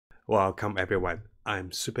Welcome everyone,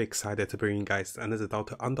 I'm super excited to bring you guys another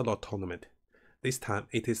Dota Underlord tournament. This time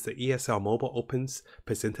it is the ESL Mobile Opens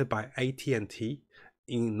presented by AT&T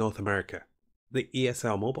in North America. The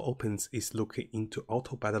ESL Mobile Opens is looking into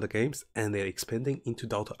auto battle games and they're expanding into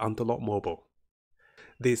Dota Underlord Mobile.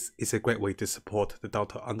 This is a great way to support the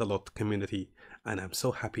Dota Underlord community, and I'm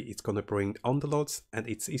so happy it's gonna bring Underlords and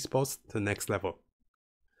its esports to the next level.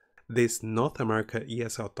 This North America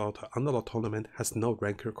ESL Dota Underlord tournament has no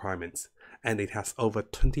rank requirements, and it has over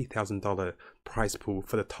 $20,000 prize pool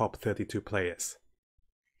for the top 32 players.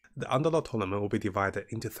 The Underlord tournament will be divided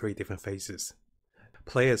into 3 different phases.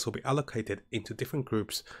 Players will be allocated into different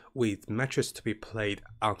groups with matches to be played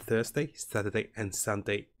on Thursday, Saturday and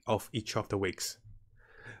Sunday of each of the weeks.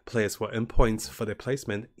 Players will earn points for their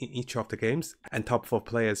placement in each of the games, and top 4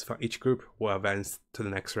 players from each group will advance to the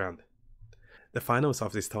next round. The finals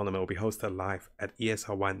of this tournament will be hosted live at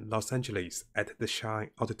ESL 1 Los Angeles at the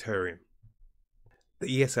Shine Auditorium. The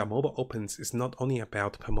ESL Mobile Opens is not only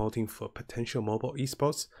about promoting for potential mobile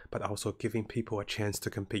esports, but also giving people a chance to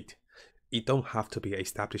compete. You don't have to be an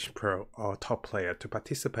established pro or top player to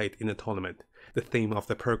participate in the tournament. The theme of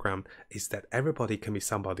the program is that everybody can be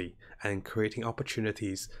somebody and creating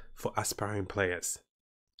opportunities for aspiring players.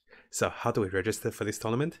 So how do we register for this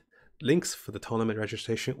tournament? Links for the tournament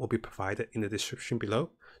registration will be provided in the description below,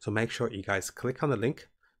 so make sure you guys click on the link,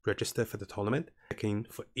 register for the tournament, check in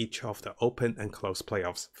for each of the open and closed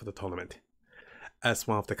playoffs for the tournament. As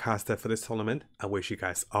one of the casters for this tournament, I wish you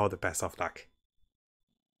guys all the best of luck.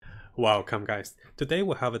 Welcome guys, today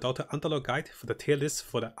we'll have a Dota Underlord guide for the tier list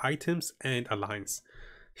for the items and alliance.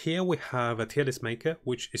 Here we have a tier list maker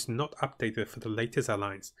which is not updated for the latest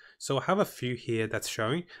alliance. So I have a few here that's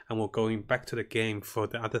showing, and we're going back to the game for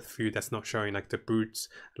the other few that's not showing, like the brutes,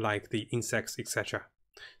 like the insects, etc.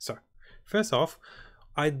 So first off,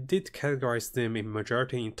 I did categorize them in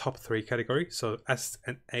majority in top 3 categories, so S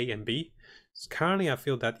and A and B. Currently I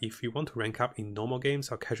feel that if you want to rank up in normal games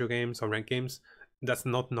or casual games or ranked games, that's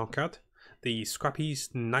not knockout. The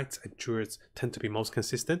Scrappies, Knights and Druids tend to be most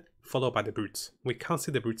consistent, followed by the Brutes. We can't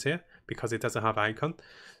see the Brutes here because it doesn't have an icon.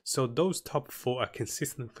 So those top 4 are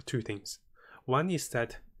consistent for 2 things. One is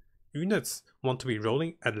that units want to be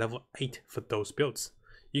rolling at level 8 for those builds.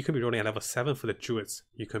 You can be rolling at level 7 for the Druids.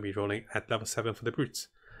 You can be rolling at level 7 for the Brutes.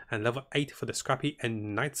 And level 8 for the Scrappy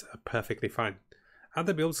and Knights are perfectly fine.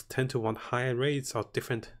 Other builds tend to want higher rates or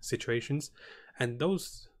different situations, and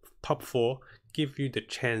those top 4 give you the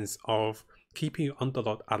chance of keeping your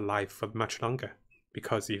Underlord alive for much longer,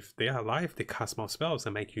 because if they are alive, they cast more spells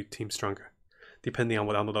and make your team stronger, depending on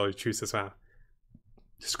what Underlord you choose as well.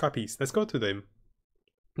 Scrappies, let's go to them.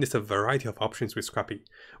 There's a variety of options with Scrappy.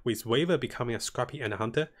 With Waver becoming a Scrappy and a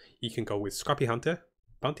Hunter, you can go with Scrappy Hunter,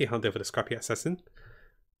 Bounty Hunter for the Scrappy Assassin,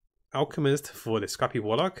 Alchemist for the Scrappy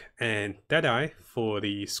Warlock, and Deadeye for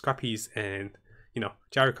the Scrappies and,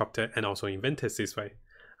 Gyrocopter, and also Inventors this way.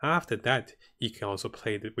 After that, you can also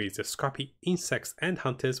play with the Scrappy Insects and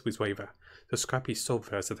Hunters with Waver. The Scrappy is so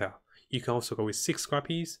versatile. You can also go with 6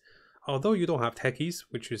 Scrappies. Although you don't have Techies,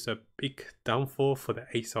 which is a big downfall for the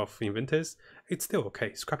Ace of Inventors, it's still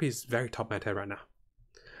okay. Scrappy is very top meta right now.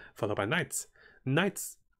 Followed by Knights.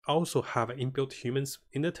 Knights also have inbuilt humans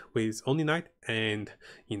in it with Only Knight and,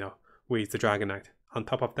 with the Dragon Knight. On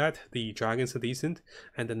top of that, the Dragons are decent,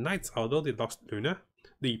 and the Knights, although they lost Luna,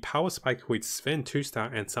 the power spike with Sven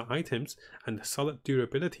 2-star and some items and the solid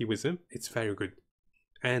durability with them, it's very good.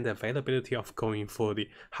 And the availability of going for the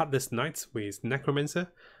Heartless Knights with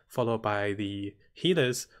Necromancer, followed by the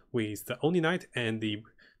healers with the Only Knight and the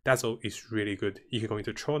Dazzle is really good. You can go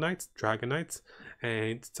into Troll Knights, Dragon Knights,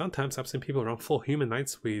 and sometimes I've seen people run 4 Human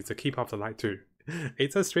Knights with the Keeper of the Light too.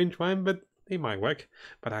 It's a strange one, but it might work.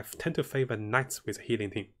 But I tend to favor Knights with a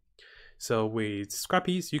healing team. So with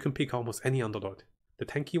Scrappies, you can pick almost any Underlord. The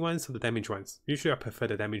tanky ones or the damage ones. Usually I prefer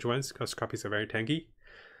the damage ones because Scrappies are very tanky.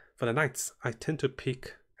 For the Knights, I tend to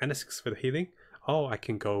pick Anasix for the healing, or I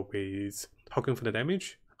can go with Hogan for the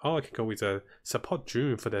damage, or I can go with a support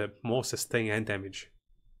June for the more sustain and damage.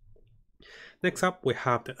 Next up, we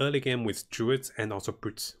have the early game with Druids and also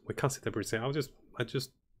Brutes. We can't see the Brutes here. I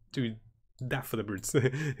just do that for the Brutes.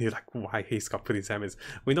 You're like, why he's got pretty damage?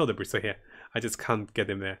 We know the Brutes are here. I just can't get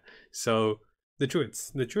them there. So the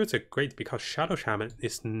Druids are great because Shadow Shaman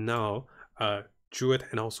is now a Druid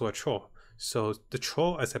and also a Troll. So the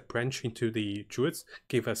Troll as a branch into the Druids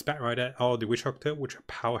give us Bat Rider or the Witch Doctor, which are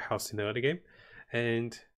powerhouse in the early game.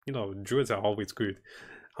 And, Druids are always good.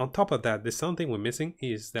 On top of that, there's something we're missing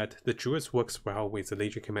is that the Druids works well with the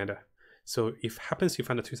Legion Commander. So if happens you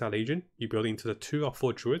find a 2-star Legion, you build into the 2 or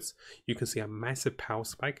 4 Druids, you can see a massive power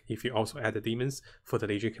spike if you also add the Demons for the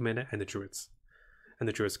Legion Commander and the Druids. And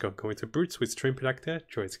the druids go into brutes with Stream Protector.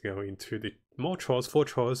 Druids go into the more trolls, 4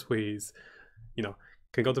 trolls with,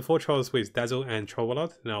 can go to 4 trolls with Dazzle and Troll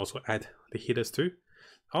Warlord, and also add the healers too.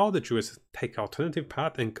 All the druids take alternative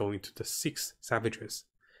path and go into the 6 savages.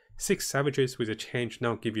 6 savages with a change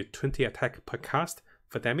now give you 20 attack per cast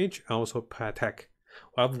for damage and also per attack.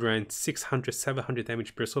 I've ran 600, 700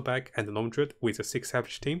 damage Bristleback and the Gnome Druid with a 6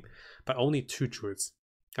 savage team, but only 2 druids.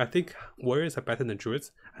 I think warriors are better than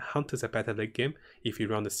druids, and hunters are better late game if you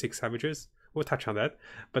run the 6 savages. We'll touch on that,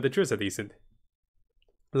 but the druids are decent.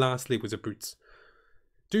 Lastly, with the brutes.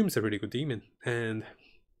 Doom's a really good demon, and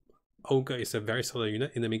Ogre is a very solid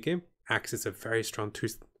unit in the mid game. Axe is a very strong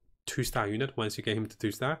 2-star unit once you get him to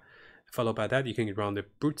 2-star. Followed by that, you can run the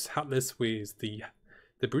brutes Heartless with the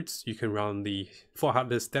brutes. You can run the 4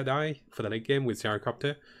 Heartless Deadeye for the late game with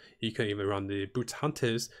Gyrocopter. You can even run the brutes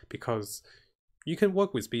Hunters because you can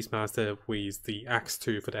work with Beastmaster with the Axe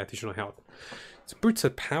too for the additional health. So brutes are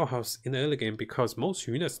powerhouse in the early game because most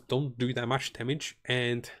units don't do that much damage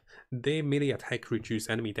and their melee attack reduce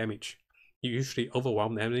enemy damage. You usually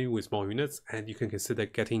overwhelm the enemy with more units, and you can consider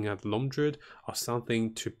getting a Gnome Druid or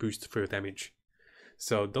something to boost for your damage.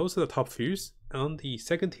 So those are the top views. On the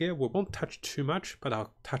second tier, we won't touch too much, but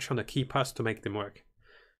I'll touch on the key parts to make them work.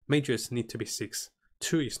 Mages need to be 6.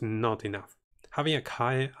 2 is not enough. Having a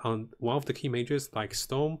Kai on one of the key mages like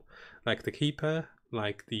Storm, like the Keeper,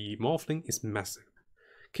 like the Morphling is massive.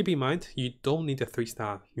 Keep in mind, you don't need a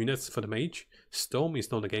 3-star units for the mage. Storm is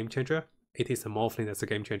not a game changer, it is the Morphling that's a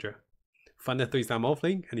game changer. Find a 3-star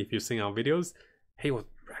Morphling, and if you've seen our videos, he will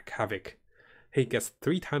wreak havoc. He gets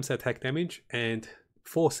 3 times attack damage and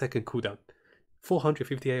 4-second cooldown.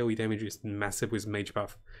 450 AoE damage is massive with mage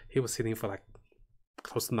buff. He was hitting for like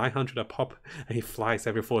close to 900 a pop, and he flies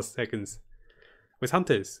every 4 seconds. With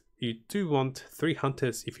hunters, you do want 3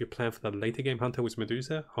 hunters if you plan for the later game hunter with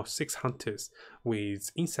Medusa, or 6 hunters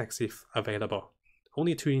with insects if available.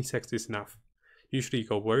 Only 2 insects is enough. Usually you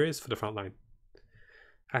go warriors for the front line.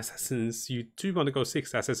 Assassins, you do want to go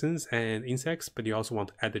 6 assassins and insects, but you also want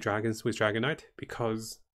to add the dragons with Dragon Knight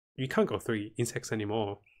because you can't go 3 insects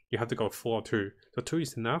anymore. You have to go 4 too. So 2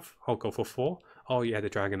 is enough, I'll go for 4, or you add the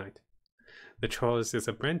Dragon Knight. The trolls is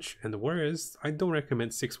a branch, and the warriors, I don't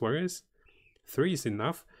recommend 6 warriors. 3 is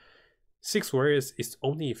enough. 6 warriors is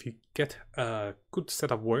only if you get a good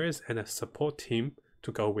set of warriors and a support team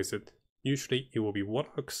to go with it. Usually it will be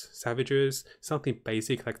warlocks, savages, something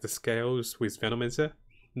basic like the scales with Venomancer.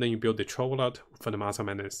 Then you build the troll warlord for the Mass of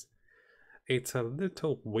Madness. It's a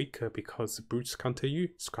little weaker because brutes counter you,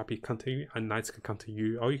 scrappy counter you, and knights can counter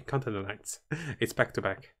you, or you can counter the knights. It's back to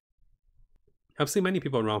back. I've seen many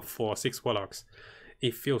people run 4 or 6 warlocks.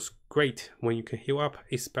 It feels great when you can heal up,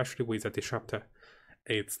 especially with a disruptor.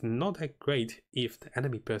 It's not that great if the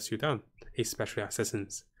enemy bursts you down, especially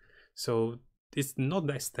assassins. So it's not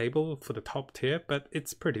that stable for the top tier, but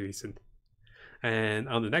it's pretty decent. And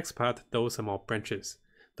on the next part, those are more branches.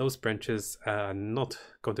 Those branches are not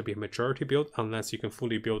going to be a majority build unless you can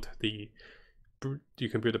fully build the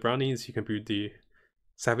brownies, you can build the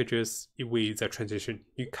savages with a transition.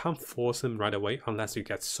 You can't force them right away unless you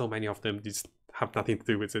get so many of them, these have nothing to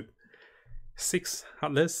do with it. 6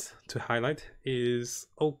 Heartless to highlight is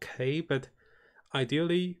okay, but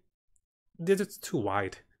ideally they're just too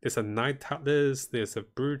wide. There's a Knight Heartless, there's a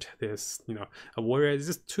Brute, there's a Warrior. It's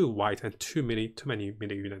just too wide and too many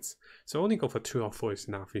melee units. So only go for 2 or 4 is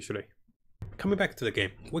enough usually. Coming back to the game,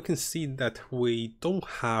 we can see that we don't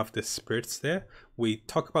have the spirits there. We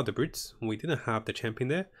talk about the brutes, we didn't have the champion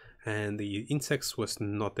there, and the insects was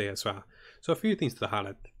not there as well. So a few things to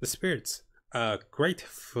highlight. The spirits are great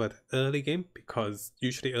for the early game because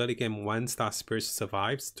usually early game 1-star spirits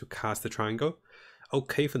survives to cast the triangle.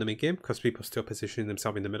 Okay for the mid game because people still position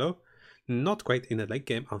themselves in the middle. Not great in the late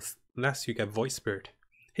game unless you get Void Spirit.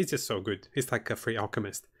 He's just so good. He's like a free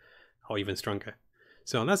alchemist, or even stronger.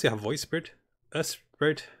 So unless you have Void Spirit, Earth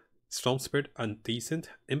Spirit, Storm Spirit are decent.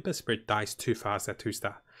 Ember Spirit dies too fast at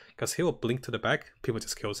 2-star because he will blink to the back, people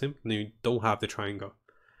just kills him, and you don't have the triangle.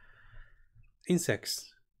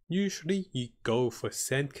 Insects. Usually you go for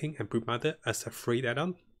Sand King and Broodmother as a free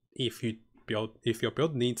add-on. If your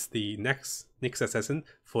build needs the next assassin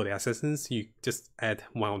for the assassins, you just add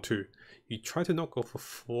 1 or 2. You try to not go for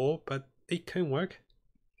 4, but it can work.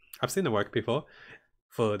 I've seen it work before.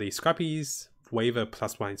 For the Scrappies, Waver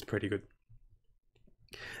 +1 is pretty good.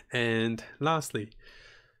 And lastly,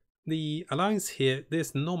 the alliance here,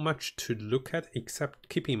 there's not much to look at except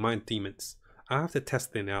keep in mind demons. I have to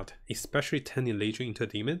test them out, especially turning Legion into a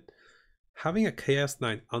demon. Having a Chaos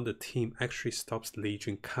Knight on the team actually stops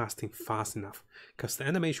Legion casting fast enough, because the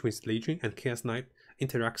animation with Legion and Chaos Knight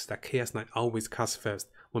interacts that Chaos Knight always casts first,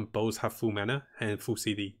 when both have full mana and full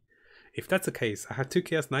CD. If that's the case, I have 2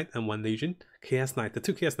 Chaos Knight and 1 Legion. The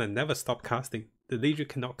 2 Chaos Knight never stop casting. The Legion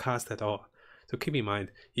cannot cast at all. So keep in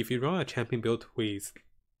mind, if you run a champion build with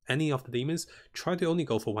any of the demons, try to only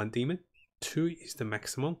go for 1 demon. 2 is the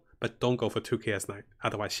maximum, but don't go for 2 Chaos Knight,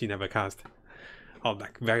 otherwise she never cast. Or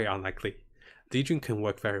like very unlikely. Legion can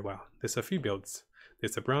work very well. There's a few builds.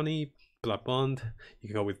 There's a Brownie, Blood Bond, you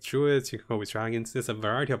can go with Druids, you can go with Dragons. There's a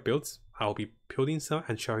variety of builds. I'll be building some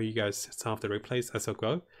and showing you guys some of the replays as I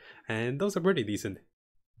go. And those are pretty decent.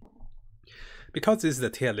 Because this is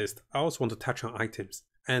the tier list, I also want to touch on items.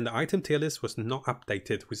 And the item tier list was not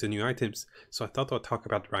updated with the new items, so I thought I'll talk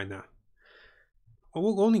about it right now. I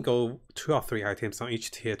will only go 2 or 3 items on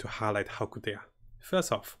each tier to highlight how good they are.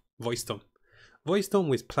 First off, Void Stone. Void Stone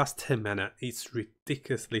with plus 10 mana is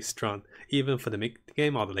ridiculously strong, even for the mid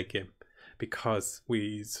game or the late game. Because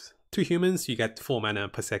with 2 humans, you get 4 mana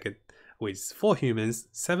per second. With 4 humans,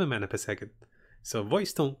 7 mana per second. So Void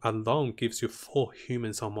Stone alone gives you 4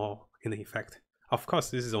 humans or more in effect. Of course,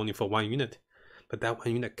 this is only for 1 unit, but that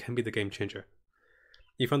 1 unit can be the game changer.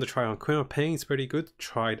 If you want to try on Queen of Pain, it's pretty good.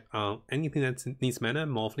 Try it on anything that needs mana.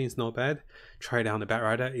 Morphling is not bad. Try it on the Bat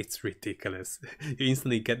Rider, it's ridiculous. You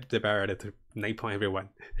instantly get the Bat Rider to napalm everyone.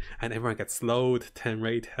 And everyone gets slowed, 10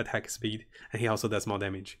 rate, attack speed, and he also does more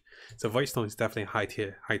damage. So Void Stone is definitely a high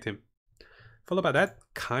tier item. Followed by that,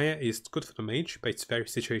 Kaya is good for the mage, but it's very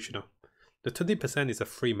situational. The 20% is a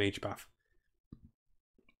free mage buff.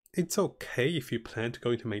 It's okay if you plan to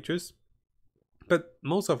go into mages, but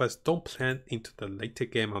most of us don't plan into the later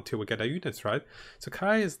game until we get our units, right? So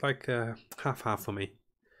Kaya is like half-half for me.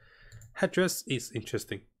 Headdress is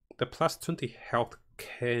interesting. The plus 20 health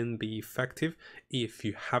can be effective if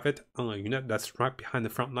you have it on a unit that's right behind the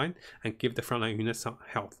front line and give the frontline unit some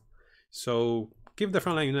health. So give the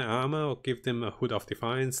frontline unit armor or give them a Hood of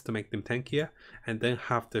Defiance to make them tankier, and then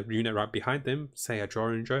have the unit right behind them, say a Draw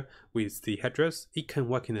Ranger with the headdress. It can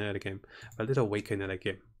work in the early game, but a little weaker in the late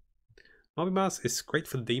game. Moby Mask is great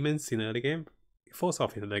for demons in the early game. It falls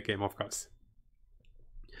off in the late game, of course.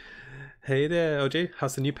 Hey there, OJ.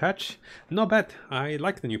 How's the new patch? Not bad. I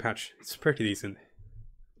like the new patch. It's pretty decent.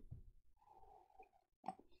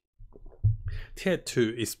 Tier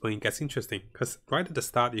 2 is when it gets interesting, because right at the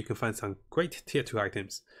start you can find some great tier 2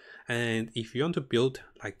 items. And if you want to build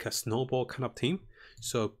like a snowball kind of team,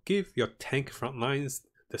 so give your tank front lines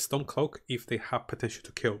the Storm Cloak if they have potential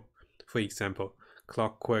to kill. For example,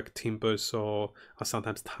 Clockwork, Timbers, or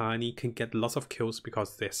sometimes Tiny can get lots of kills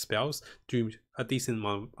because their spells do a decent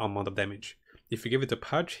amount of damage. If you give it to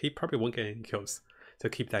Pudge, he probably won't get any kills, so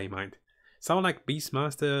keep that in mind. Someone like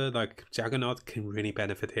Beastmaster, like Juggernaut can really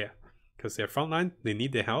benefit here, because their frontline, they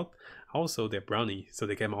need their health, also they're Brownie, so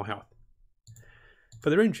they get more health. For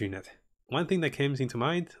the range unit, one thing that comes into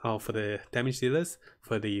mind for the damage dealers,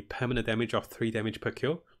 for the permanent damage of 3 damage per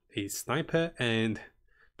kill, is Sniper and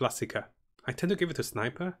Bloodseeker. I tend to give it to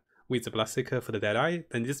Sniper with the Bloodseeker for the Deadeye,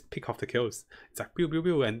 then just pick off the kills. It's like pew pew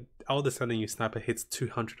pew, and all of a sudden your Sniper hits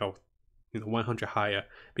 200 or 100 higher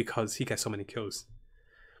because he gets so many kills.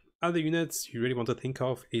 Other units you really want to think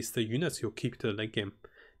of is the units you'll keep to the late game,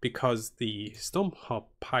 because the Stormhawk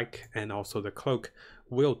Pike and also the Cloak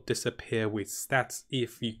will disappear with stats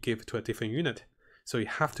if you give it to a different unit. So you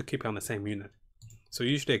have to keep it on the same unit. So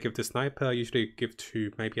usually I give to Sniper, usually I give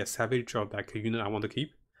to maybe a Savage or like a unit I want to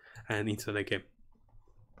keep, and into the late game.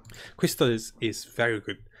 Crystal is very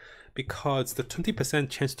good because the 20%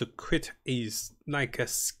 chance to crit is like a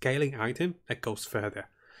scaling item that goes further.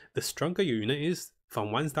 The stronger your unit is,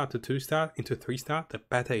 from 1 star to 2 star into 3 star, the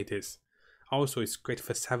better it is. Also, it's great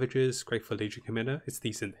for Savages, great for Legion Commander, it's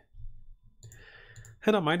decent.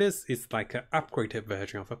 Hand of Midas is like an upgraded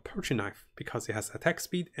version of a potion knife because it has attack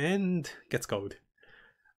speed and gets gold.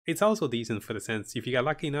 It's also decent for the sense, if you get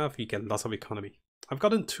lucky enough, you get lots of economy. I've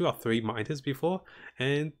gotten 2 or 3 Midas before,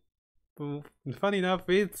 and funny enough,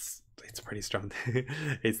 it's pretty strong.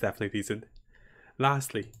 It's definitely decent.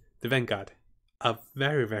 Lastly, the Vanguard, a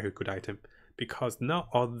very good item, because now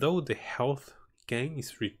although the health gain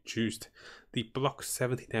is reduced, the block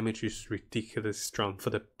 70 damage is ridiculously strong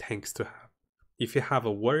for the tanks to have. If you have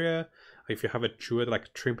a warrior, or if you have a druid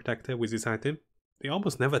like Treant Protector with this item, they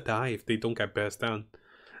almost never die if they don't get burst down.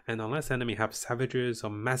 And unless enemy have savages or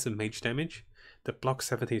massive mage damage, the block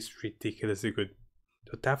 70 is ridiculously good.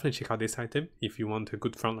 So definitely check out this item if you want a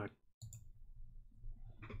good frontline.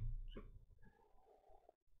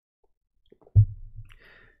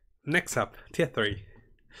 Next up, tier 3.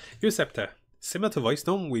 Usurper. Similar to Void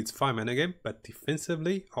Stone with 5 mana game, but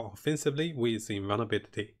defensively or offensively with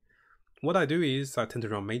invulnerability. what I do is I tend to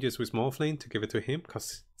run mages with Morphling to give it to him,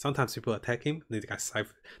 because sometimes people attack him, they got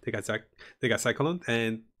Cyclone,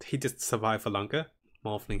 and he just survive for longer.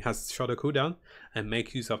 Morphling has shorter cooldown and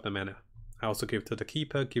make use of the mana. I also give it to the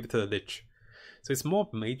Keeper, give it to the Lich. So it's more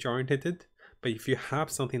mage oriented, but if you have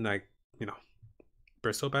something like, you know,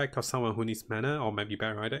 Bristleback or someone who needs mana, or maybe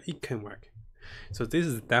Bat Rider, it can work. So this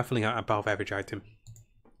is definitely an above average item.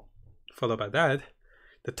 Followed by that,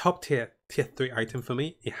 the top tier 3 item for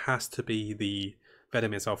me, it has to be the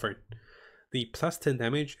Venomous Offering. The plus 10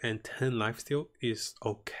 damage and 10 lifesteal is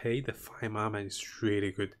okay. The 5 armor is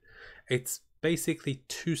really good. It's basically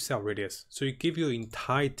 2 cell radius, so you give your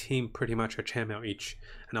entire team pretty much a channel each,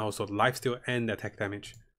 and also lifesteal and attack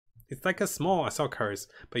damage. It's like a small assault carries,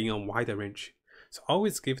 but in a wider range. So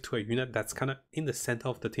always give to a unit that's kind of in the center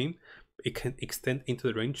of the team. It can extend into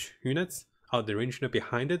the range units, or the range unit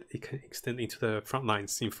behind it, it can extend into the front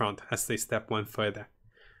lines in front as they step one further.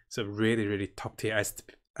 So really top tier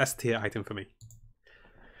S tier item for me.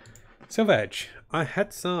 Silver Edge. I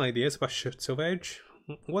had some ideas about Silver Edge.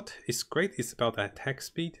 What is great is about the attack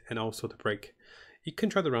speed and also the break. You can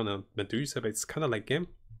try to run a Medusa, but it's kind of like game.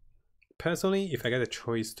 Personally, if I get a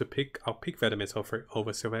choice to pick, I'll pick Venomous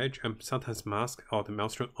over Silver Edge and sometimes Mask or the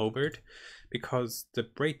Maelstrom over it, because the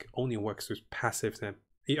break only works with passives, and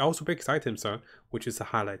it also breaks items though, which is a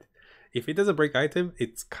highlight. If it doesn't break item,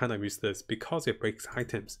 it's kind of useless. Because it breaks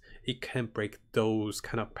items, it can break those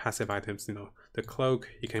kind of passive items, you know, the Cloak,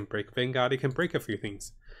 it can break Vanguard, it can break a few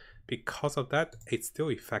things. Because of that, it's still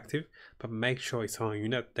effective, but make sure it's on a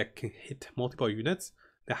unit that can hit multiple units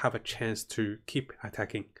that have a chance to keep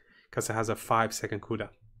attacking, because it has a 5-second cooldown.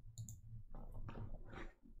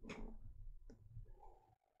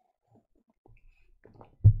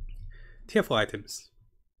 Tier 4 items.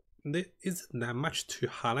 There isn't that much to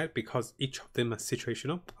highlight because each of them are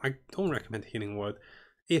situational. I don't recommend Healing Word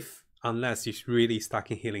unless you're really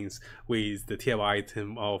stacking healings with the tier 1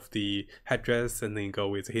 item of the headdress and then go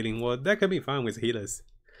with the Healing Word. That can be fine with healers.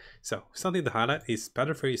 So something to highlight is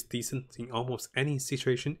Battlefield is decent in almost any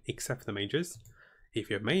situation except the mages. If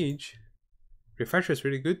you're a mage, Refresher is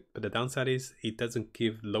really good, but the downside is it doesn't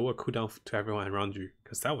give lower cooldown to everyone around you,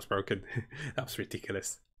 because that was broken. That was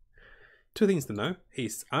ridiculous. 2 things to know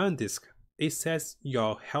is Iron Disc. It says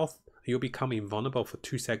your health, you'll become invulnerable for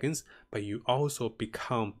 2 seconds, but you also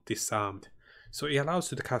become disarmed. So it allows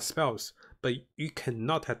you to cast spells, but you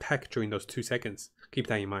cannot attack during those 2 seconds. Keep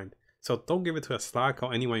that in mind. So don't give it to a Slark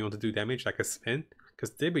or anyone you want to do damage like a Sven,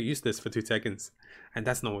 because they'll be useless for 2 seconds, and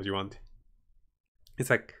that's not what you want. It's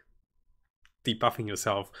like debuffing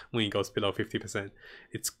yourself when it goes below 50%.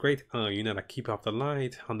 It's great on a unit like Keeper of the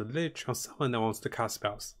Light, on the Lich, or someone that wants to cast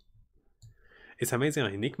spells. It's amazing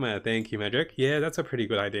on Enigma, thank you Magic. Yeah, that's a pretty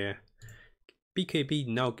good idea. BKB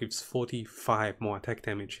now gives 45 more attack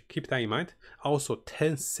damage. Keep that in mind. Also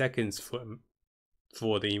 10 seconds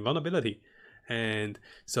for the invulnerability. And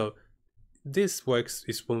so this works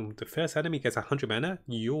is when the first enemy gets 100 mana,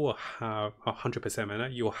 you will have 100% mana,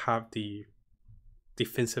 you'll have the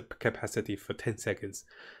defensive capacity for 10 seconds.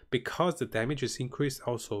 Because the damage is increased,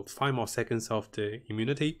 also 5 more seconds of the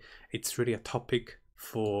immunity, it's really a top pick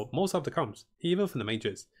for most of the comps, even for the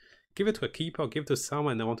mages. Give it to a Keeper or give it to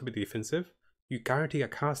someone that want to be defensive, you guarantee a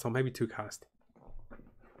cast or maybe 2 casts.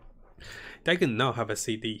 They can now have a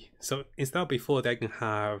CD, so instead of before they can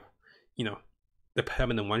have, you know, the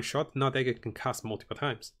permanent one shot, now they can cast multiple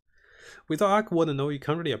times. With Arc Warden, no, you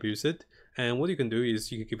can't really abuse it, and what you can do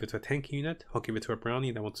is you can give it to a tank unit or give it to a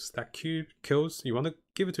brownie that wants to stack kills. You want to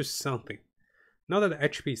give it to something. Now that the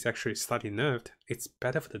HP is actually slightly nerfed, it's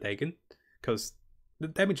better for the Dagon, because the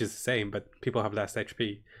damage is the same, but people have less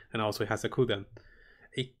HP, and also it has a cooldown.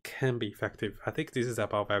 It can be effective. I think this is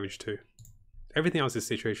above average too. Everything else is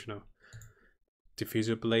situational.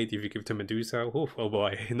 Diffuser Blade, if you give it to Medusa, oh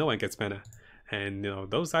boy, no one gets mana. And you know,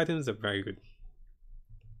 those items are very good.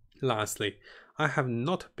 Lastly, I have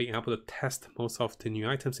not been able to test most of the new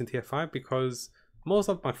items in tier 5 because most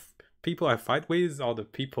of my people I fight with, or the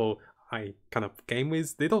people I kind of game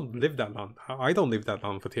with, they don't live that long. I don't live that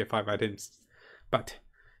long for tier 5 items. But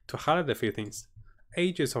to highlight a few things,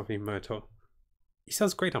 Ages of Immortal. It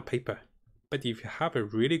sounds great on paper, but if you have a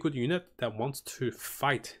really good unit that wants to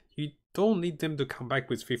fight, you don't need them to come back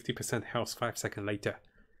with 50% health 5 seconds later.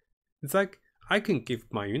 It's like, I can give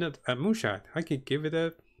my unit a Moonshot, I can give it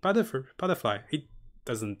a Butterfly, it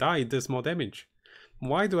doesn't die, it does more damage.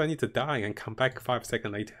 Why do I need to die and come back 5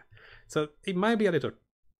 seconds later? So it might be a little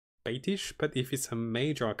baitish, but if it's a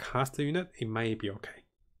mage or a caster unit, it may be okay.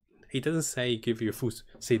 It doesn't say give you full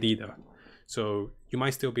CD though, so you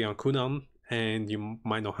might still be on cooldown and you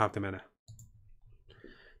might not have the mana.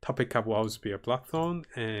 Top pickup will always be a Bloodthorn,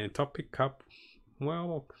 and top pickup,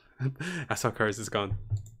 well, Assault Curse is gone.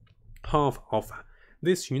 Half of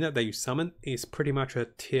this unit that you summon is pretty much a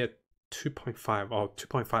tier 2.5 or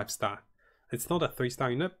 2.5 star. It's not a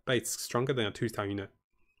 3-star unit, but it's stronger than a 2-star unit.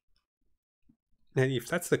 And if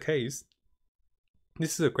that's the case,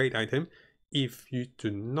 this is a great item if you do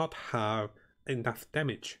not have enough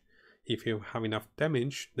damage. If you have enough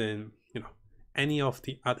damage, then any of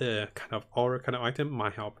the other kind of aura kind of item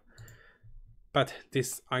might help. But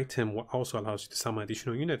this item will also allow you to summon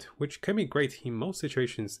additional unit, which can be great in most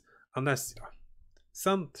situations, unless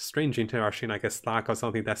some strange interaction like a Slack or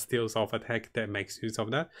something that steals off attack that makes use of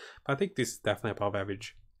that. But I think this is definitely above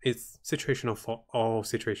average. It's situational for all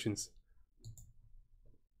situations.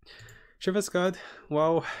 Shiver's Guard,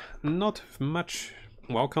 well, not much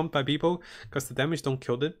welcomed by people because the damage don't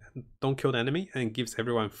kill the enemy and gives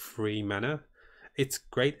everyone free mana. It's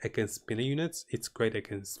great against melee units, it's great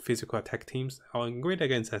against physical attack teams, or great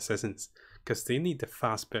against assassins because they need the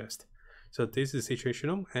fast burst. So this is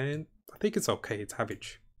situational and I think it's okay, it's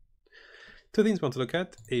average. Two things we want to look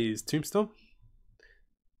at is Tombstone.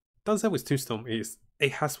 Downside with Tombstone is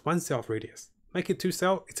it has 1 cell of radius. Make it 2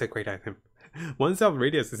 cell, it's a great item. 1 cell of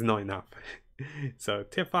radius is not enough. So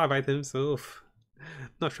tier 5 items, oof.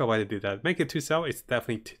 Not sure why they do that. Make it 2 cell, it's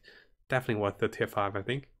definitely worth the tier 5, I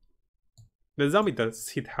think. The zombie does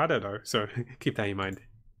hit harder though, so keep that in mind.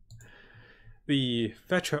 The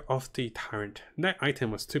Fetcher of the Tyrant. That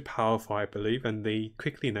item was too powerful, I believe, and they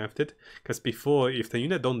quickly nerfed it. Because before, if the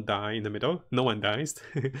unit don't die in the middle, no one dies.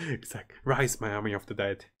 It's like, rise my army of the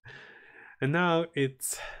dead. And now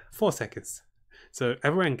it's 4 seconds. So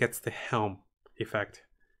everyone gets the helm effect.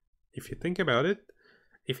 If you think about it,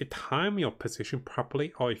 if you time your position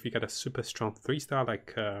properly, or if you get a super strong 3-star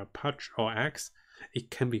like Punch or Axe,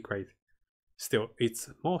 it can be great. Still, it's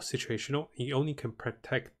more situational. You only can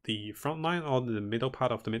protect the front line or the middle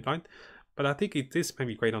part of the midline, but I think this may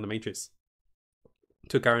be great on the mages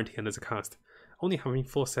to guarantee another cast. Only having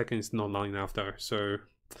 4 seconds is not long enough though, so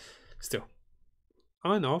still.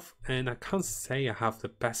 On and off, and I can't say I have the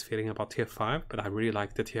best feeling about tier 5, but I really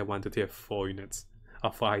like the tier 1 to tier 4 units,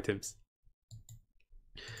 or 4 items.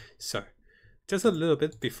 So, just a little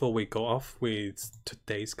bit before we go off with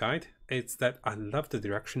today's guide, it's that I love the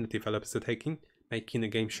direction the developers are taking, making the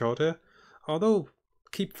game shorter. Although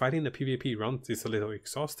keep fighting the PvP rounds is a little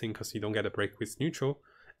exhausting because you don't get a break with neutral,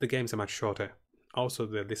 the games are much shorter. Also,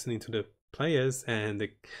 they're listening to the players and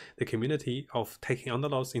the community of taking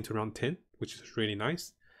Underlords into round 10, which is really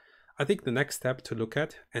nice. I think the next step to look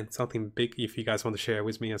at, and something big if you guys want to share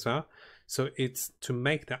with me as well, so it's to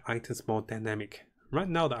make the items more dynamic. Right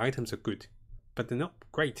now the items are good, but they're not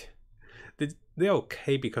great. They're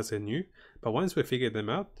okay because they're new, but once we figure them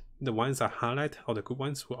out, the ones that highlight or the good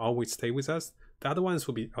ones will always stay with us. The other ones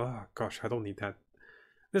will be, oh gosh, I don't need that.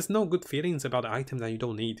 There's no good feelings about the item that you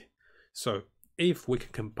don't need. So if we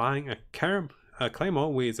can combine a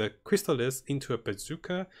Claymore with a Crystallis into a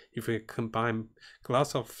Bazooka, if we combine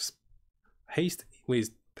Glass of Haste with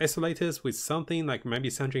Desolators with something like maybe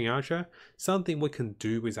Sandring Archer, something we can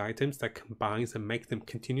do with items that combines and make them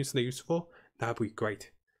continuously useful, that would be great.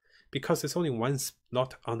 Because there's only 1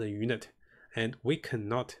 slot on the unit, and we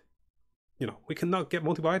cannot get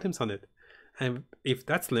multiple items on it. And if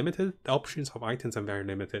that's limited, the options of items are very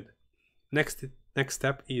limited. Next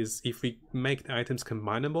step is if we make the items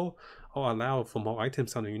combinable or allow for more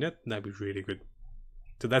items on the unit, that'd be really good.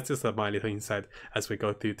 So that's just my little insight as we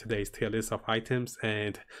go through today's tier list of items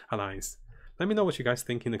and alliance. Let me know what you guys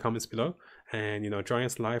think in the comments below, and join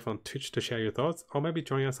us live on Twitch to share your thoughts, or maybe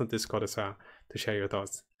join us on Discord as well to share your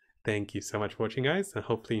thoughts. Thank you so much for watching, guys, and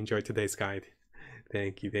hopefully enjoy today's guide.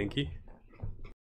 Thank you.